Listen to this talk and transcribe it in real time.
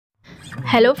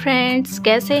Hello friends,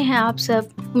 कैसे हैं आप सब।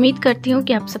 उम्मीद करती हूँ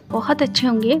कि आप सब बहुत अच्छे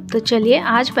होंगे। तो चलिए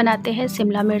आज बनाते हैं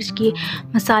शिमला मिर्च की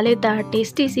मसालेदार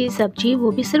टेस्टी सी सब्जी,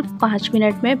 वो भी सिर्फ 5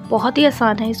 मिनट में। बहुत ही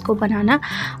आसान है इसको बनाना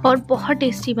और बहुत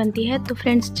टेस्टी बनती है। तो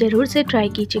फ्रेंड्स ज़रूर से ट्राई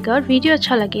कीजिएगा और वीडियो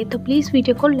अच्छा लगे तो प्लीज़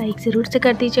वीडियो को लाइक ज़रूर से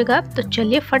कर दीजिएगा। तो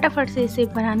चलिए फटाफट से इसे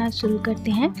बनाना शुरू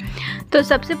करते हैं। तो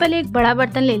सबसे पहले एक बड़ा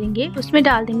बर्तन ले लेंगे, उसमें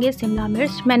डाल देंगे शिमला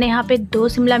मिर्च। मैंने यहाँ पे 2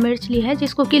 शिमला मिर्च ली है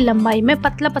जिसको कि लंबाई में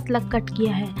पतला पतला कट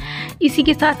किया है। इसी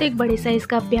के साथ एक बड़े साइज़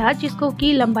का प्याज जिसको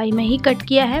कि लंबाई में ही कट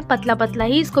किया है, पतला पतला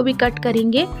ही इसको भी कट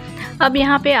करेंगे। अब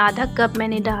यहाँ पे आधा कप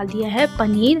मैंने डाल दिया है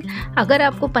पनीर। अगर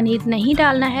आपको पनीर नहीं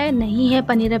डालना है, नहीं है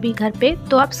पनीर अभी घर पे,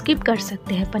 तो आप स्किप कर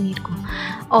सकते हैं पनीर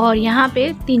को। और यहाँ पे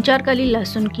 3-4 कली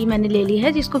लहसुन की मैंने ले ली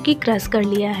है जिसको कि क्रश कर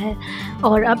लिया है।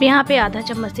 और अब यहाँ पे आधा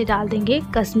चम्मच से डाल देंगे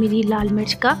कश्मीरी लाल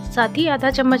मिर्च का, साथ ही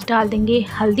आधा चम्मच डाल देंगे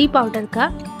हल्दी पाउडर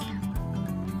का।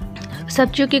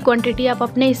 सब्जियों की क्वांटिटी आप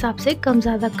अपने हिसाब से कम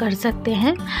ज़्यादा कर सकते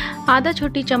हैं। आधा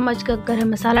छोटी चम्मच का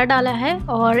गरम मसाला डाला है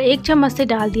और 1 चम्मच से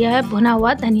डाल दिया है भुना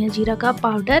हुआ धनिया जीरा का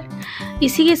पाउडर।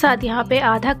 इसी के साथ यहाँ पे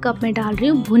आधा कप में डाल रही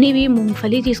हूँ भुनी हुई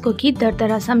मूंगफली जिसको कि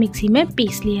दरदरा सा मिक्सी में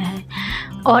पीस लिया है।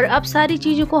 और अब सारी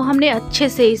चीज़ों को हमने अच्छे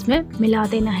से इसमें मिला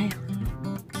देना है।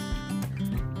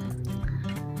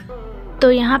 तो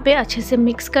यहाँ पे अच्छे से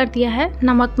मिक्स कर दिया है।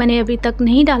 नमक मैंने अभी तक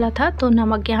नहीं डाला था, तो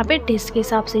नमक यहाँ पे टेस्ट के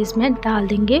हिसाब से इसमें डाल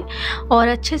देंगे और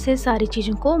अच्छे से सारी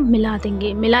चीज़ों को मिला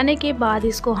देंगे। मिलाने के बाद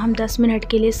इसको हम 10 मिनट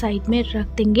के लिए साइड में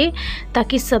रख देंगे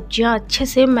ताकि सब्जियाँ अच्छे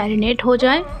से मैरिनेट हो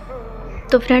जाएं।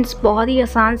 तो फ्रेंड्स, बहुत ही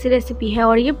आसान सी रेसिपी है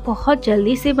और ये बहुत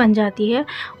जल्दी से बन जाती है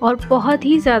और बहुत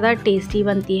ही ज़्यादा टेस्टी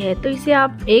बनती है। तो इसे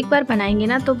आप एक बार बनाएंगे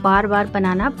ना तो बार बार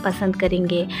बनाना पसंद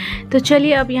करेंगे। तो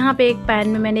चलिए अब यहाँ पे एक पैन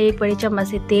में मैंने 1 बड़ी चम्मच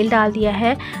से तेल डाल दिया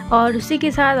है और उसी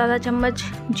के साथ आधा चम्मच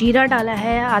जीरा डाला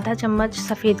है, आधा चम्मच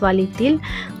सफ़ेद वाली तिल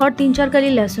और 3-4 कली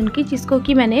लहसुन की जिसको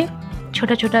कि मैंने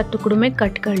छोटा छोटा टुकड़ों में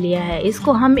कट कर लिया है।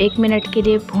 इसको हम 1 मिनट के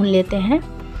लिए भून लेते हैं।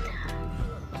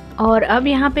 और अब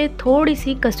यहाँ पे थोड़ी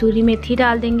सी कसूरी मेथी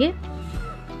डाल देंगे।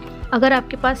 अगर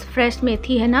आपके पास फ्रेश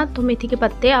मेथी है ना तो मेथी के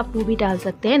पत्ते आप वो भी डाल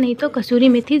सकते हैं, नहीं तो कसूरी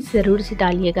मेथी ज़रूर से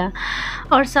डालिएगा।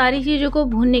 और सारी चीज़ों को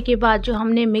भूनने के बाद जो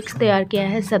हमने मिक्स तैयार किया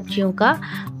है सब्जियों का,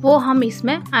 वो हम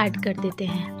इसमें ऐड कर देते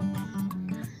हैं।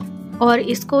 और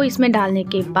इसको इसमें डालने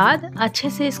के बाद अच्छे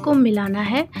से इसको मिलाना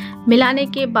है। मिलाने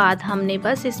के बाद हमने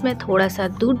बस इसमें थोड़ा सा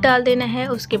दूध डाल देना है।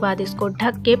 उसके बाद इसको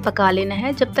ढक के पका लेना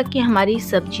है जब तक कि हमारी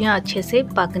सब्जियां अच्छे से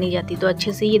पक नहीं जाती। तो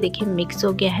अच्छे से ये देखिए मिक्स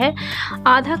हो गया है।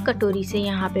 आधा कटोरी से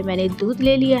यहाँ पे मैंने दूध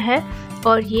ले लिया है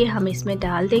और ये हम इसमें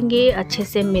डाल देंगे, अच्छे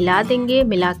से मिला देंगे।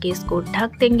 मिला के इसको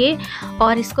ढक देंगे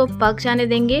और इसको पक जाने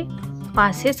देंगे।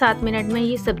 5 से 7 मिनट में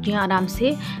ये सब्जियाँ आराम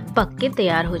से पक के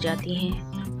तैयार हो जाती हैं।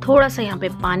 थोड़ा सा यहाँ पे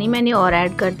पानी मैंने और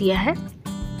ऐड कर दिया है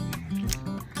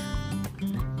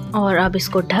और अब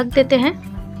इसको ढक देते हैं।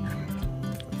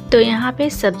 तो यहाँ पे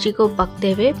सब्जी को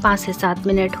पकते हुए 5 से 7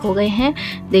 मिनट हो गए हैं।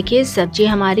 देखिए सब्जी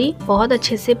हमारी बहुत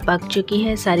अच्छे से पक चुकी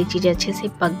है, सारी चीज़ें अच्छे से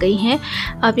पक गई हैं।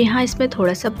 अब यहाँ इसमें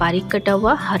थोड़ा सा बारीक कटा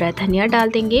हुआ हरा धनिया डाल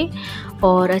देंगे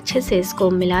और अच्छे से इसको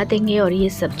मिला देंगे। और ये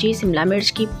सब्जी शिमला मिर्च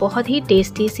की बहुत ही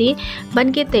टेस्टी सी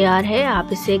बनके तैयार है। आप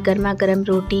इसे गर्मा गर्म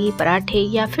रोटी, पराठे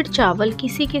या फिर चावल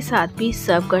किसी के साथ भी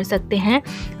सर्व कर सकते हैं।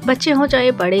 बच्चे हों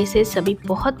चाहे बड़े, इसे सभी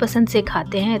बहुत पसंद से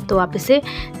खाते हैं। तो आप इसे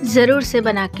ज़रूर से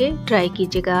बना के ट्राई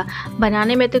कीजिएगा।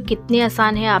 बनाने में तो कितनी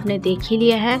आसान है, आपने देख ही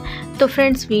लिया है। तो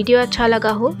फ्रेंड्स, वीडियो अच्छा लगा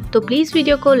हो तो प्लीज़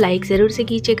वीडियो को लाइक ज़रूर से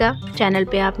कीजिएगा। चैनल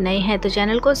पे आप नए हैं तो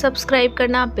चैनल को सब्सक्राइब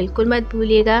करना बिल्कुल मत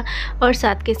भूलिएगा और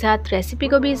साथ के साथ रेसिपी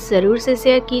को भी ज़रूर से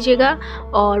शेयर कीजिएगा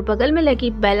और बगल में लगी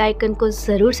बेल आइकन को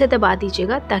ज़रूर से दबा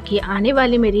दीजिएगा ताकि आने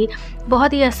वाली मेरी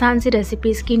बहुत ही आसान सी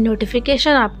रेसिपीज़ की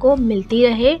नोटिफिकेशन आपको मिलती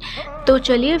रहे। तो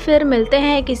चलिए फिर मिलते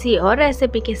हैं किसी और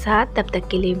रेसिपी के साथ। तब तक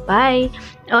के लिए बाय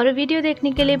और वीडियो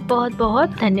देखने के लिए बहुत बहुत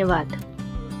धन्यवाद।